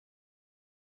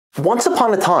Once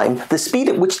upon a time, the speed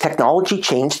at which technology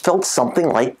changed felt something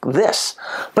like this.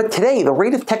 But today, the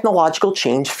rate of technological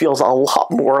change feels a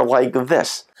lot more like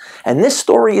this. And this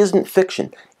story isn't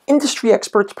fiction. Industry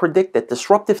experts predict that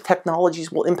disruptive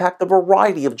technologies will impact a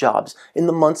variety of jobs in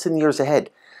the months and years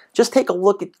ahead. Just take a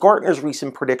look at Gartner's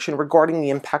recent prediction regarding the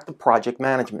impact of project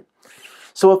management.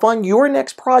 So if on your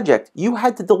next project, you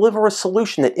had to deliver a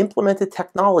solution that implemented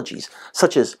technologies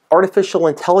such as artificial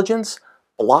intelligence,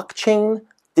 blockchain,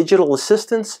 digital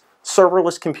assistants,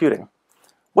 serverless computing.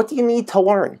 What do you need to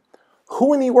learn?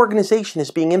 Who in the organization is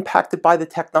being impacted by the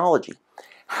technology?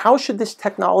 How should this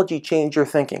technology change your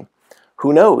thinking?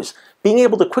 Who knows? Being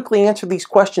able to quickly answer these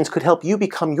questions could help you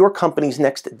become your company's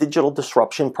next digital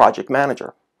disruption project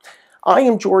manager. I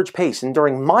am George Pace, and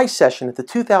during my session at the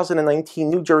 2019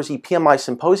 New Jersey PMI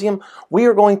Symposium, we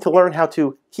are going to learn how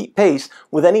to keep pace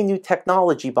with any new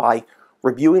technology by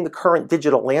reviewing the current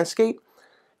digital landscape,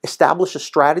 establish a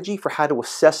strategy for how to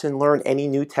assess and learn any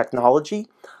new technology,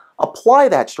 apply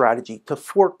that strategy to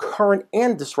 4 current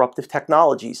and disruptive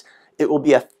technologies. It will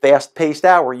be a fast-paced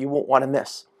hour you won't want to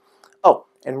miss. Oh,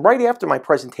 and right after my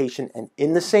presentation and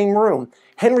in the same room,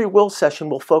 Henry Will's session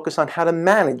will focus on how to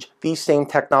manage these same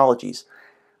technologies.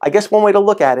 I guess one way to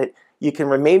look at it, you can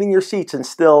remain in your seats and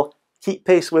still keep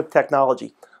pace with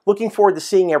technology. Looking forward to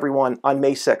seeing everyone on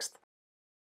May 6th.